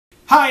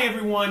Hi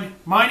everyone,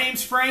 my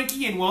name's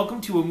Frankie and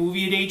welcome to a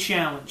Movie A Day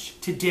Challenge.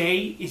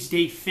 Today is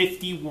day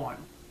 51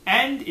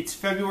 and it's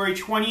February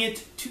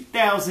 20th,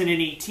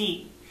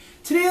 2018.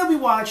 Today I'll be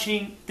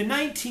watching the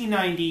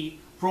 1990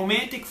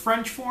 romantic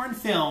French foreign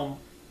film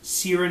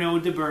Cyrano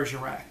de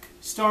Bergerac,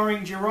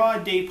 starring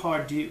Gerard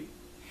Depardieu.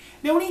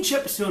 Now in each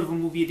episode of a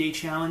Movie A Day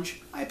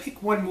Challenge, I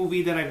pick one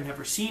movie that I've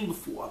never seen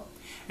before,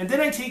 and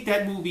then I take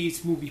that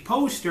movie's movie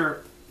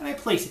poster and I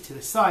place it to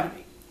the side of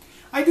me.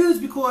 I do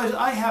this because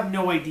I have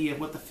no idea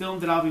what the film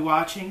that I'll be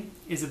watching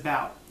is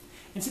about.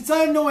 And since I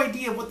have no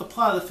idea what the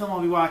plot of the film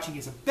I'll be watching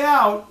is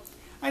about,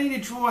 I need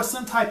to draw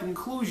some type of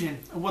conclusion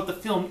of what the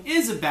film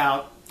is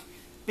about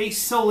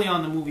based solely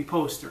on the movie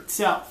poster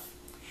itself.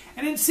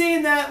 And in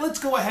saying that, let's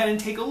go ahead and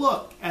take a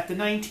look at the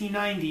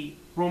 1990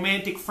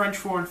 romantic French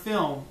foreign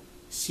film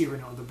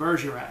Cyrano de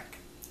Bergerac.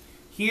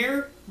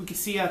 Here we can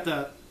see at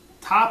the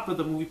top of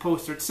the movie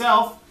poster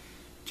itself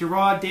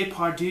Gerard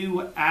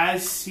Depardieu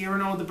as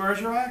Cyrano de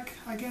Bergerac,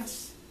 I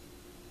guess.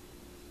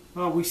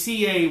 Well, we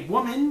see a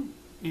woman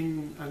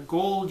in a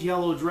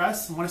gold-yellow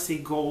dress. I want to say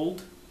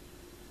gold.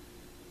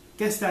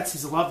 Guess that's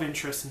his love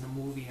interest in the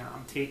movie,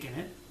 I'm taking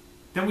it.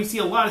 Then we see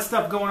a lot of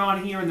stuff going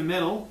on here in the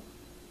middle.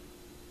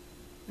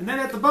 And then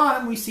at the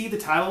bottom we see the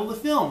title of the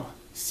film,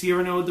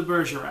 Cyrano de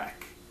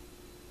Bergerac.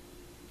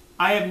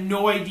 I have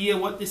no idea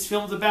what this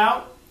film's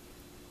about.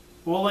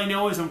 All I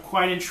know is I'm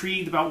quite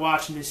intrigued about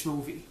watching this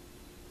movie.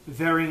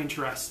 Very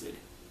interested.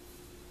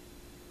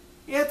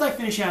 After I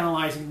finish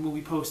analyzing the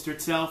movie poster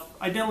itself,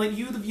 I then let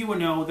you, the viewer,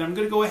 know that I'm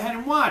going to go ahead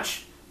and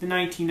watch the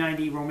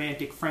 1990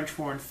 romantic French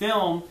foreign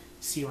film,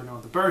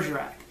 Cyrano de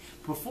Bergerac.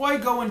 Before I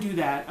go and do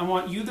that, I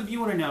want you, the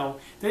viewer, to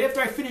know that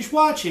after I finish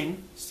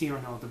watching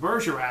Cyrano de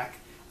Bergerac,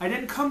 I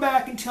then come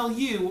back and tell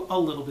you a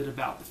little bit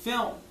about the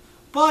film.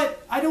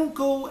 But I don't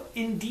go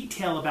in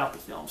detail about the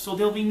film, so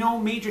there'll be no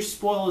major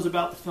spoilers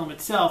about the film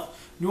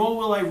itself, nor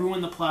will I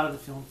ruin the plot of the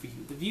film for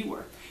you, the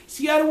viewer.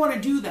 See, I don't want to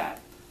do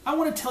that. I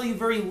want to tell you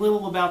very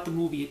little about the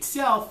movie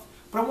itself,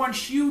 but I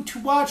want you to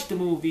watch the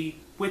movie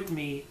with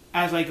me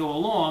as I go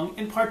along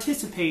and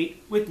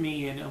participate with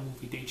me in a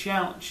Movie Day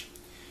Challenge.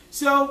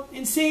 So,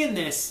 in saying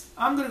this,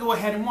 I'm going to go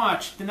ahead and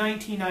watch the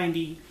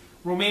 1990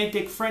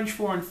 romantic French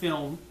foreign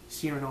film,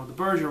 Cyrano de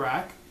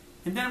Bergerac,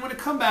 and then I'm going to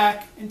come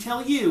back and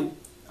tell you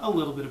a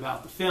little bit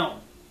about the film.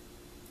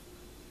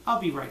 I'll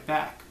be right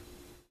back.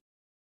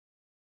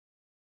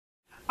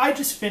 I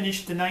just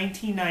finished the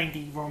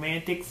 1990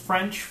 romantic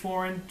French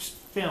foreign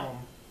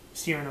film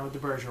Cyrano de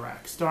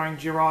Bergerac, starring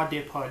Gerard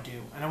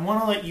Depardieu, and I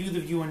want to let you, the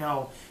viewer,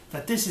 know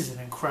that this is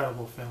an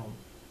incredible film,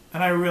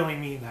 and I really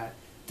mean that.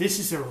 This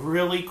is a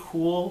really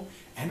cool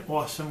and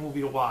awesome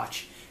movie to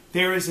watch.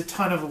 There is a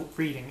ton of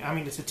reading. I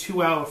mean, it's a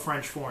 2-hour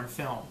French foreign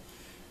film.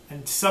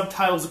 And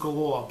subtitles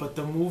galore, but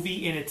the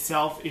movie in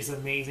itself is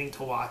amazing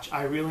to watch.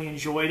 I really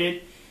enjoyed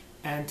it,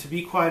 and to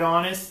be quite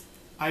honest,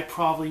 I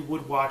probably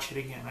would watch it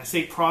again. I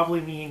say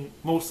probably, meaning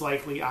most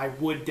likely, I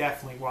would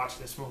definitely watch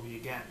this movie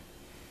again.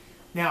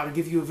 Now, to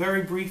give you a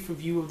very brief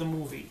review of the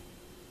movie,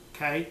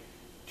 okay?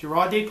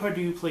 Gerard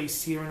Depardieu plays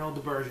Cyrano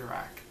de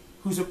Bergerac,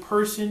 who's a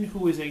person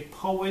who is a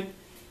poet,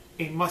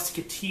 a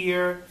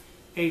musketeer,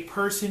 a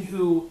person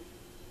who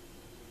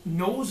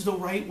knows the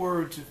right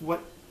words of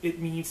what it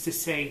means to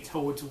say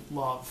towards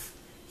love.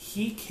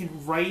 He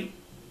can write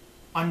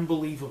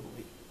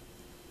unbelievably.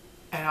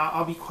 And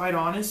I'll be quite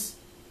honest,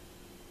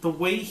 the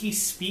way he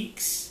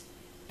speaks,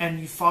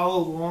 and you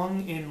follow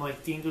along in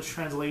like the English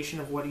translation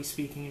of what he's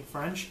speaking in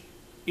French,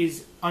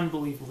 is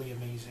unbelievably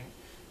amazing.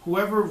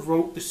 Whoever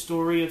wrote the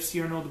story of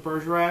Cyrano de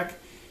Bergerac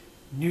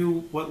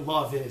knew what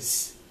love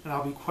is. And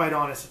I'll be quite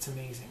honest, it's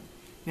amazing.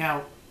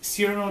 Now,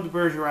 Cyrano de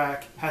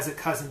Bergerac has a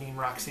cousin named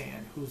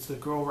Roxanne, who's the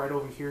girl right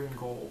over here in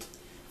gold,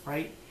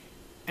 right?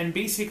 And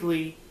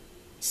basically,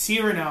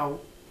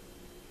 Cyrano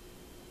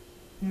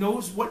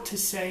knows what to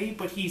say,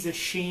 but he's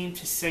ashamed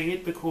to say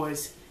it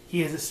because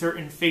he has a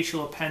certain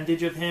facial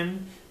appendage of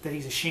him that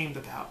he's ashamed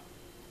about.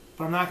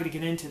 But I'm not going to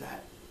get into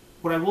that.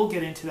 What I will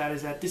get into that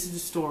is that this is a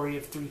story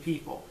of 3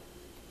 people.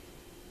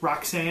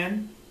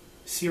 Roxanne,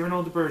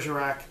 Cyrano de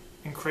Bergerac,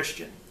 and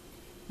Christian.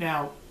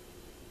 Now,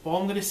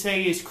 all I'm going to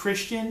say is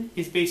Christian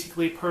is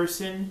basically a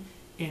person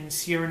in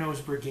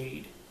Cyrano's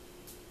brigade.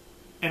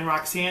 And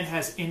Roxanne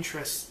has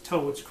interests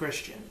towards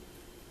Christian.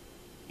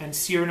 And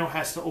Cyrano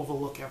has to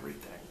overlook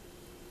everything.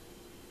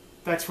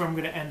 That's where I'm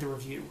going to end the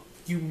review.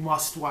 You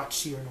must watch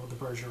Cyrano de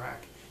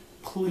Bergerac.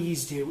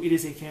 Please do. It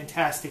is a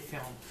fantastic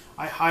film.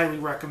 I highly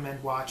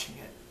recommend watching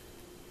it.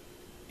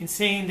 In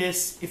saying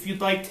this, if you'd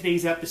like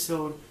today's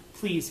episode,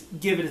 please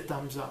give it a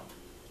thumbs up.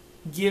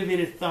 Give it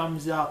a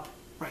thumbs up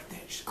right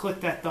there. Just click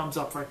that thumbs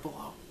up right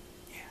below.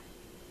 Yeah.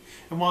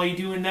 And while you're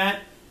doing that,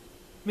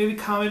 maybe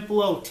comment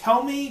below.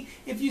 Tell me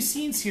if you've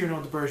seen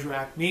Cyrano de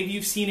Bergerac. Maybe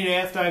you've seen it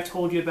after I've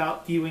told you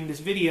about viewing this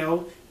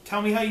video.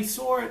 Tell me how you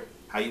saw it,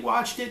 how you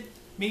watched it.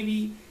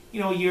 Maybe, you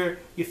know, your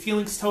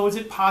feelings towards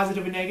it,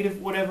 positive or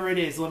negative, whatever it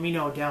is. Let me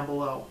know down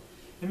below.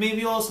 And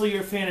maybe also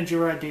you're a fan of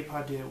Gerard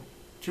Depardieu.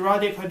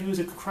 Gerard Depardieu is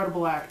an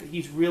incredible actor.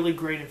 He's really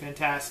great and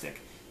fantastic.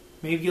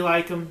 Maybe you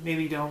like him,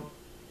 maybe you don't.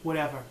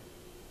 Whatever.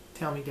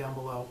 tell me down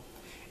below.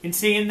 In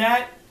saying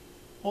that,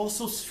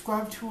 also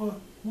subscribe to a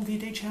Movie a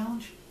Day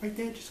Challenge right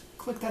there. Just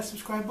click that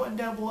subscribe button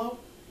down below.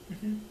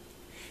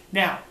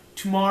 Now,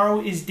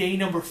 tomorrow is day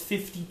number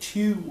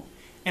 52,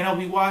 and I'll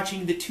be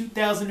watching the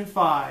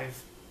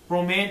 2005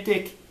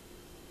 romantic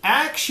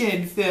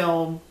action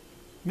film,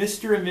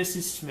 Mr. and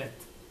Mrs.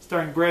 Smith,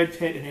 starring Brad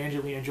Pitt and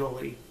Angelina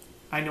Jolie.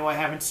 I know I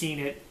haven't seen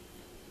it.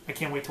 I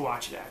can't wait to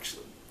watch it,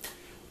 actually.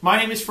 My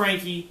name is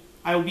Frankie.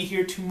 I will be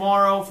here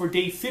tomorrow for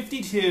day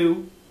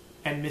 52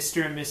 and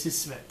Mr. and Mrs.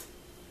 Smith.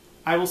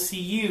 I will see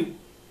you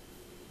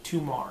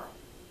tomorrow.